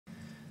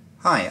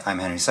Hi, I'm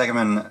Henry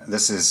Segerman.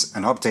 This is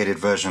an updated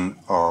version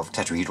of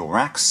tetrahedral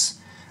racks.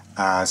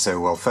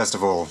 First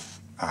of all,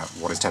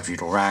 what is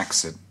tetrahedral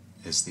racks? It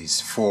is these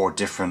four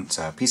different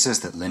pieces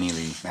that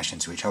linearly mesh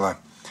into each other.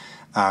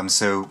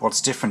 So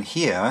what's different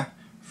here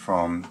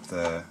from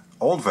the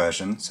old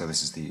version, so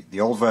this is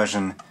the old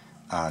version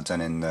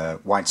done in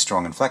the white,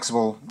 strong and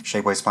flexible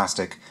Shapeways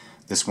plastic.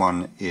 This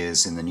one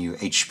is in the new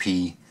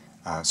HP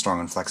strong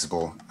and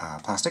flexible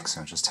plastic,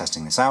 so just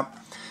testing this out.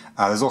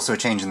 There's also a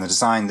change in the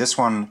design. This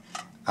one,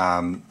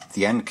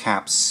 the end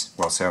caps,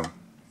 let's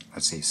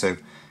see, so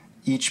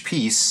each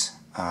piece,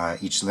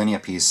 each linear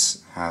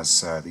piece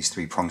has these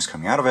three prongs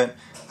coming out of it,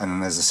 and then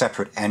there's a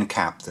separate end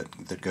cap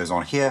that goes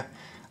on here.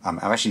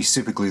 I've actually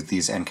super glued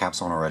these end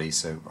caps on already,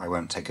 so I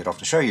won't take it off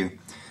to show you,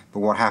 but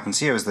what happens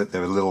here is that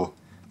there are little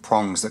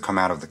prongs that come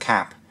out of the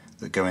cap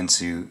that go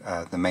into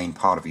the main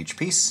part of each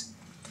piece,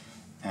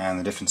 and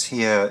the difference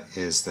here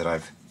is that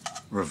I've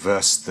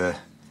reversed the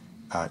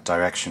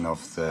direction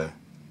of the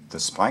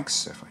spikes.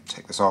 So if I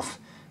take this off,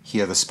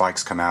 here the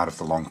spikes come out of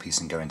the long piece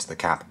and go into the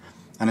cap,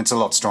 and it's a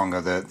lot stronger.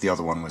 The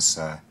other one was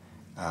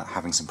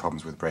having some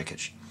problems with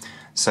breakage.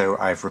 So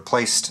I've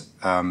replaced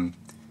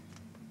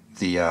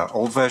the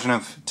old version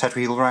of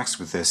tetrahedral racks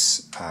with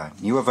this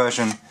newer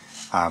version,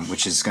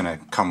 which is going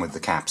to come with the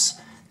caps,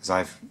 because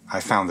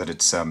I've found that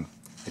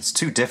it's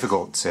too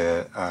difficult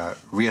to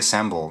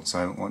reassemble.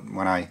 So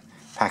when I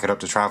pack it up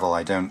to travel,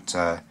 I don't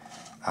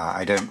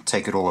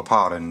take it all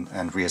apart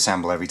and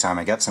reassemble every time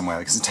I get somewhere,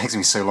 because it takes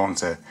me so long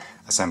to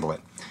assemble it.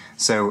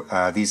 So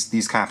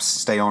these caps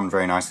stay on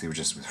very nicely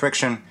just with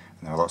friction, and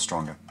they're a lot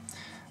stronger.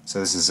 So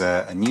this is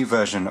a new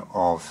version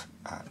of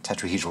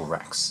tetrahedral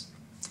racks.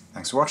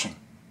 Thanks for watching.